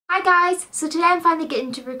Hi guys, so today I'm finally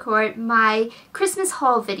getting to record my Christmas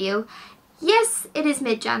haul video. Yes, it is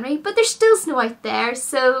mid-January, but there's still snow out there,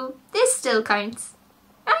 so this still counts,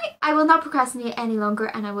 right? I will not procrastinate any longer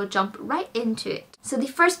and I will jump right into it. So the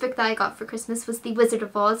first book that I got for Christmas was The Wizard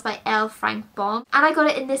of Oz by L. Frank Baum, and I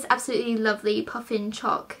got it in this absolutely lovely puffin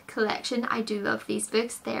chalk collection. I do love these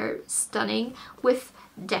books, they're stunning with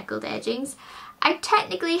deckled edgings. I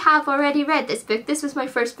technically have already read this book. This was my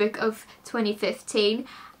first book of 2015.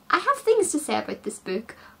 I have things to say about this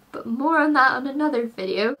book, but more on that on another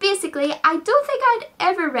video. Basically, I don't think I'd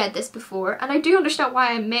ever read this before, and I do understand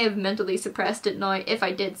why I may have mentally suppressed it now if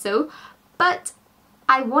I did so, but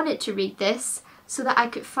I wanted to read this so that I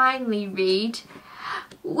could finally read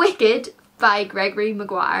Wicked by Gregory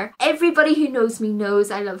Maguire. Everybody who knows me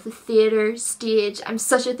knows I love the theatre, stage. I'm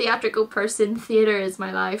such a theatrical person. Theatre is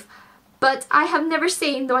my life. But I have never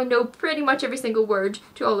seen, though I know pretty much every single word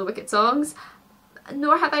to all the Wicked songs,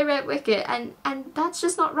 nor have I read Wicked, and that's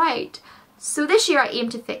just not right. So this year I aim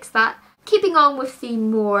to fix that. Keeping on with the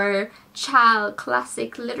more child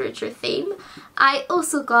classic literature theme, I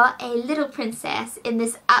also got A Little Princess in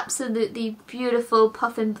this absolutely beautiful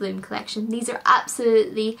Puff and Bloom collection. These are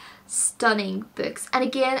absolutely stunning books, and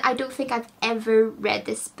again, I don't think I've ever read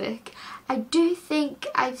this book. I do think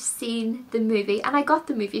I've seen the movie, and I got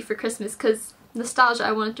the movie for Christmas because nostalgia,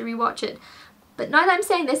 I wanted to rewatch it. But now that I'm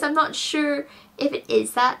saying this, I'm not sure if it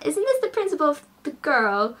is that. Isn't this the principal of the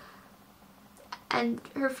girl? And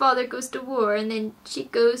her father goes to war and then she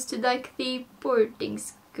goes to like the boarding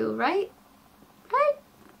school, right? Right?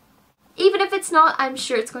 Even if it's not, I'm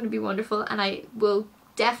sure it's going to be wonderful and I will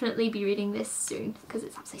definitely be reading this soon because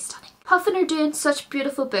it's absolutely stunning. Puffin are doing such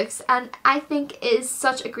beautiful books, and I think it is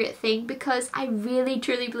such a great thing because I really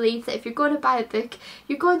truly believe that if you're going to buy a book,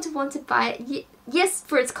 you're going to want to buy it, yes,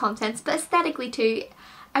 for its contents, but aesthetically too.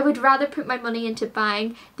 I would rather put my money into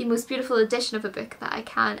buying the most beautiful edition of a book that I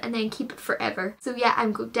can and then keep it forever. So yeah,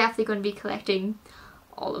 I'm definitely going to be collecting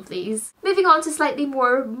all of these. Moving on to slightly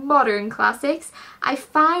more modern classics, I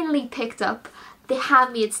finally picked up The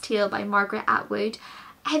Handmaid's Tale by Margaret Atwood.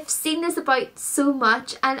 I've seen this about so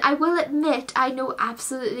much, and I will admit I know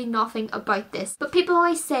absolutely nothing about this. But people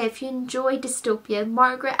always say if you enjoy dystopia,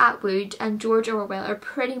 Margaret Atwood and George Orwell are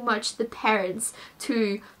pretty much the parents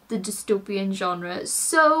to the dystopian genre.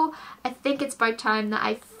 So I think it's about time that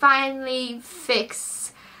I finally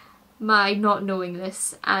fix my not knowing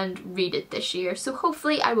this and read it this year. So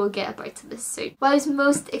hopefully I will get about to this soon. What I was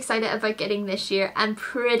most excited about getting this year, and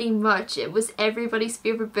pretty much it was everybody's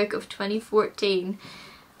favourite book of 2014,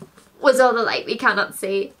 was All the Light We Cannot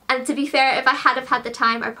See. And to be fair, if I had have had the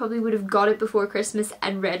time, I probably would have got it before Christmas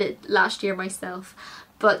and read it last year myself.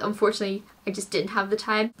 But unfortunately, I just didn't have the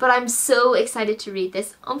time. But I'm so excited to read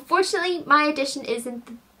this. Unfortunately, my edition isn't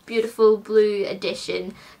the beautiful blue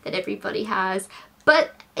edition that everybody has,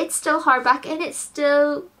 but it's still hardback and it's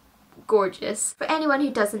still gorgeous. For anyone who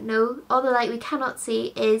doesn't know, All the Light We Cannot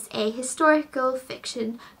See is a historical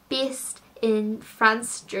fiction based in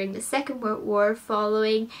France during the Second World War,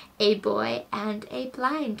 following a boy and a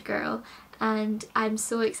blind girl. And I'm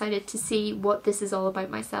so excited to see what this is all about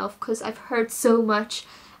myself because I've heard so much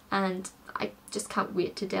and I just can't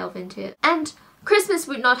wait to delve into it. And Christmas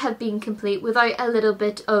would not have been complete without a little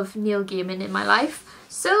bit of Neil Gaiman in my life.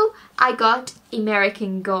 So I got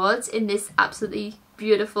American Gods in this absolutely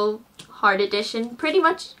beautiful hard edition. Pretty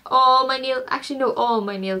much all my Neil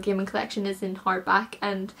Gaiman collection is in hardback,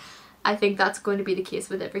 and I think that's going to be the case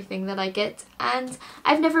with everything that I get. And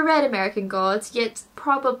I've never read American Gods, yet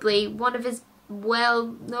probably one of his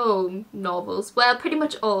well-known novels. Well, pretty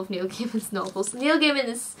much all of Neil Gaiman's novels. Neil Gaiman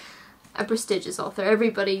is a prestigious author.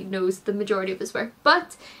 Everybody knows the majority of his work.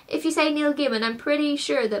 But if you say Neil Gaiman, I'm pretty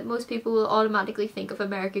sure that most people will automatically think of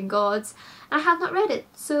American Gods. And I have not read it,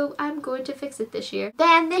 so I'm going to fix it this year.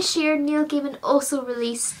 Then this year, Neil Gaiman also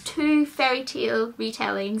released 2 fairy tale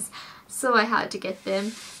retellings, so I had to get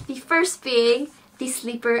them. The first being The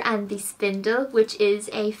Sleeper and the Spindle, which is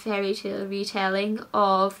a fairy tale retelling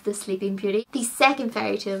of The Sleeping Beauty. The second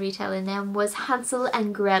fairy tale retelling then was Hansel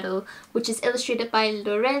and Gretel, which is illustrated by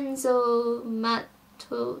Lorenzo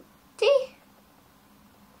Mattotti?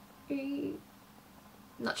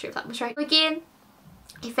 Not sure if that was right. Again,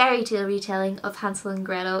 a fairy tale retelling of Hansel and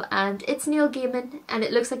Gretel, and it's Neil Gaiman and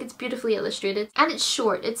it looks like it's beautifully illustrated, and it's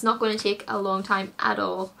short. It's not going to take a long time at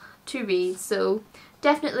all to read, so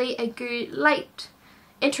definitely a good light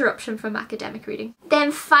interruption from academic reading.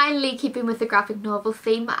 Then finally, keeping with the graphic novel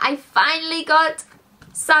theme, I finally got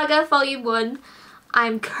Saga Volume 1.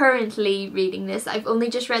 I'm currently reading this. I've only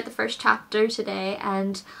just read the first chapter today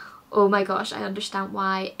and oh my gosh, I understand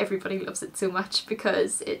why everybody loves it so much,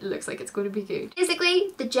 because it looks like it's going to be good.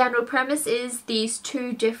 Basically, the general premise is these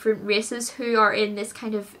two different races who are in this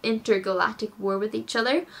kind of intergalactic war with each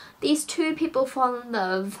other. These two people fall in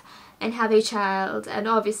love and have a child, and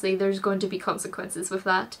obviously there's going to be consequences with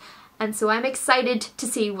that. And so I'm excited to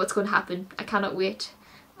see what's going to happen. I cannot wait.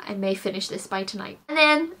 I may finish this by tonight. And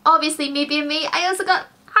then, obviously, me being me, I also got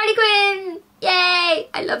Harley Quinn! Yay!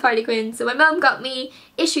 I love Harley Quinn. So my mum got me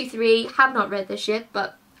issue 3. Have not read this yet,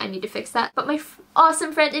 but I need to fix that. But my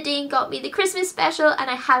awesome friend Nadine got me the Christmas special, and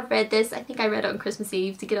I have read this. I think I read it on Christmas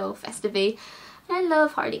Eve to get all festive-y. And I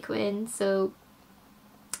love Harley Quinn, so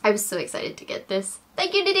I was so excited to get this.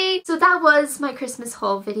 Thank you, Nadine! So that was my Christmas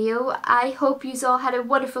haul video. I hope you all had a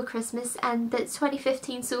wonderful Christmas and that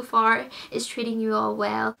 2015 so far is treating you all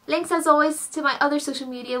well. Links as always to my other social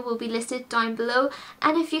media will be listed down below,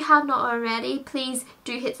 and if you have not already, please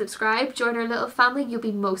do hit subscribe, join our little family, you'll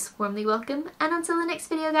be most warmly welcome. And until the next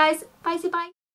video guys, bye bye!